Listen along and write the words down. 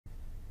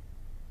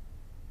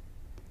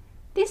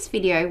This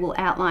video will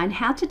outline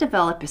how to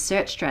develop a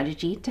search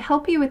strategy to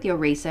help you with your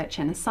research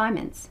and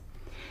assignments.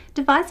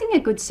 Devising a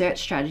good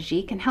search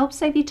strategy can help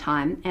save you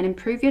time and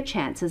improve your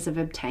chances of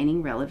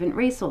obtaining relevant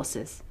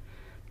resources.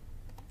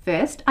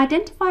 First,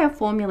 identify or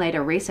formulate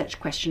a research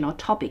question or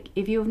topic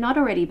if you have not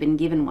already been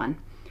given one.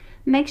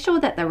 Make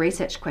sure that the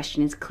research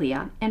question is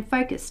clear and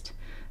focused.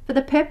 For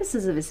the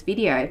purposes of this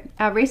video,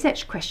 our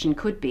research question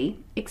could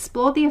be: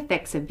 explore the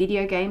effects of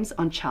video games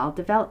on child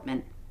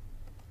development.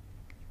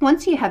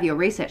 Once you have your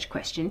research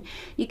question,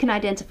 you can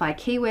identify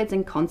keywords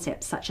and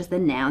concepts such as the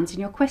nouns in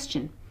your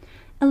question.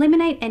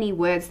 Eliminate any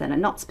words that are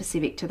not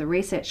specific to the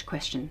research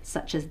question,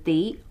 such as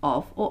the,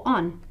 of, or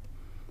on.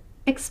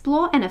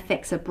 Explore and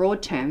effects are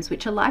broad terms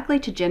which are likely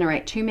to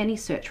generate too many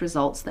search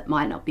results that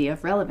might not be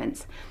of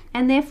relevance,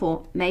 and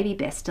therefore may be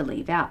best to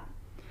leave out.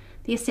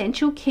 The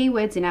essential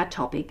keywords in our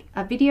topic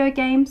are video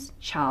games,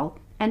 child,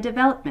 and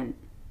development.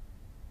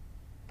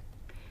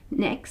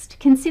 Next,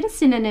 consider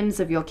synonyms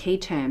of your key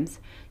terms.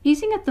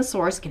 Using a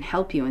thesaurus can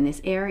help you in this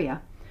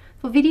area.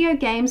 For video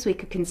games, we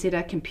could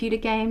consider computer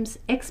games,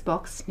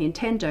 Xbox,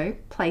 Nintendo,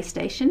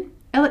 PlayStation,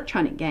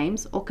 electronic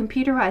games, or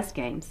computerized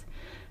games.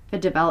 For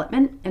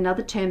development,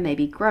 another term may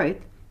be growth,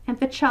 and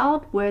for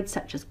child, words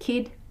such as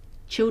kid,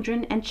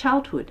 children, and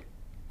childhood.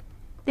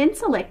 Then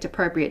select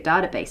appropriate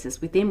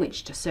databases within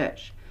which to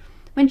search.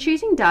 When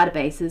choosing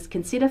databases,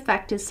 consider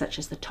factors such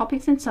as the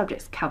topics and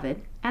subjects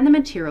covered and the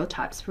material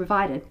types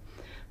provided.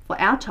 For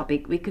our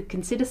topic, we could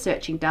consider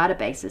searching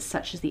databases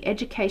such as the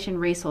Education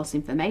Resource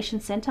Information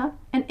Centre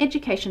and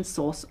Education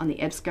Source on the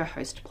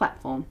EBSCOhost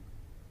platform.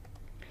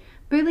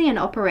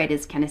 Boolean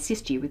operators can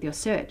assist you with your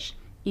search.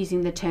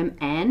 Using the term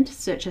AND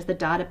searches the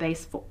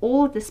database for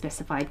all of the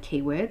specified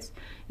keywords.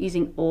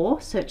 Using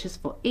OR searches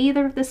for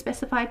either of the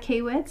specified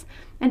keywords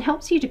and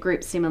helps you to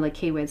group similar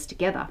keywords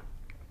together.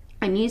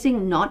 And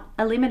using NOT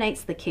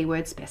eliminates the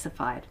keyword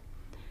specified.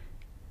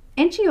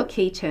 Enter your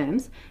key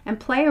terms and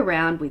play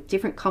around with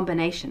different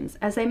combinations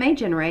as they may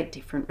generate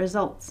different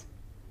results.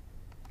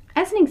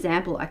 As an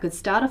example, I could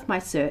start off my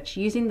search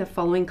using the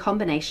following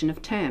combination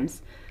of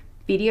terms: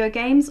 video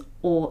games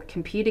or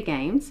computer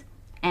games,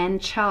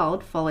 and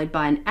child followed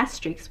by an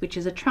asterisk, which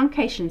is a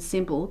truncation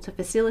symbol to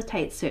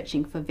facilitate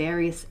searching for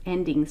various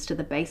endings to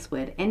the base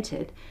word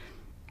entered,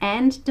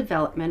 and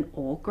development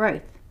or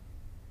growth.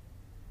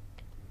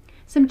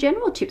 Some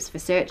general tips for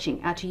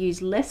searching are to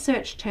use less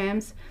search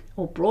terms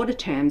or broader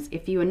terms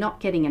if you are not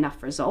getting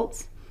enough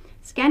results.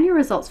 Scan your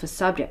results for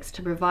subjects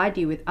to provide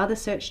you with other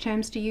search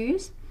terms to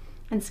use,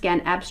 and scan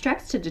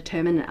abstracts to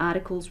determine an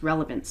article's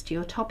relevance to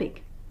your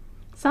topic.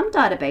 Some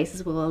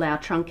databases will allow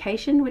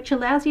truncation, which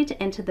allows you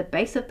to enter the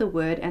base of the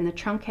word and the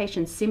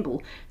truncation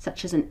symbol,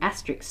 such as an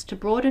asterisk, to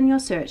broaden your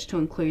search to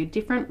include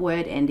different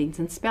word endings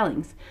and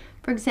spellings.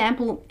 For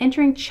example,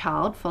 entering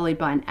child followed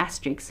by an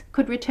asterisk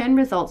could return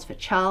results for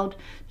child,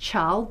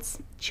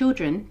 childs,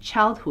 children,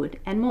 childhood,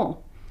 and more.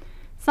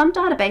 Some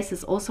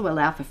databases also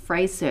allow for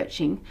phrase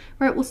searching,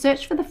 where it will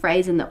search for the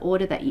phrase in the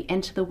order that you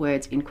enter the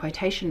words in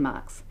quotation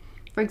marks.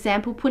 For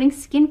example, putting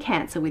skin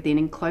cancer within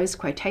enclosed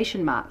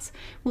quotation marks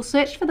will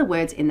search for the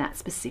words in that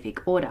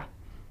specific order.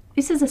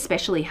 This is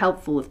especially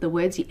helpful if the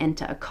words you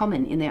enter are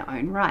common in their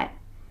own right.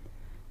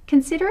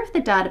 Consider if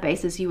the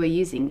databases you are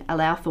using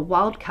allow for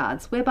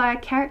wildcards, whereby a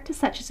character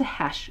such as a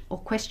hash or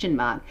question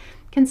mark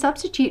can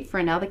substitute for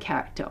another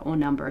character or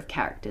number of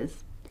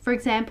characters. For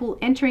example,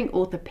 entering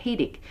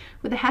orthopedic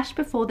with a hash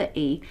before the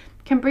E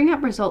can bring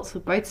up results for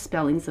both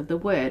spellings of the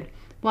word,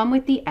 one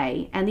with the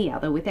A and the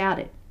other without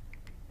it.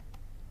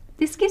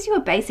 This gives you a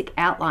basic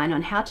outline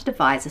on how to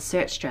devise a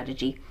search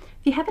strategy.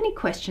 If you have any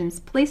questions,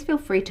 please feel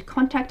free to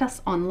contact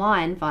us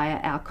online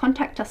via our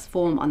Contact Us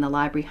form on the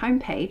library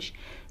homepage,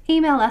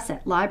 email us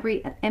at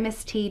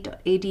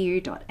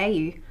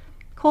library@mst.edu.au,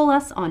 call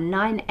us on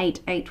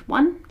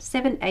 9881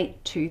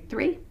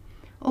 7823,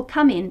 or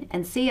come in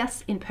and see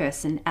us in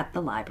person at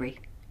the library.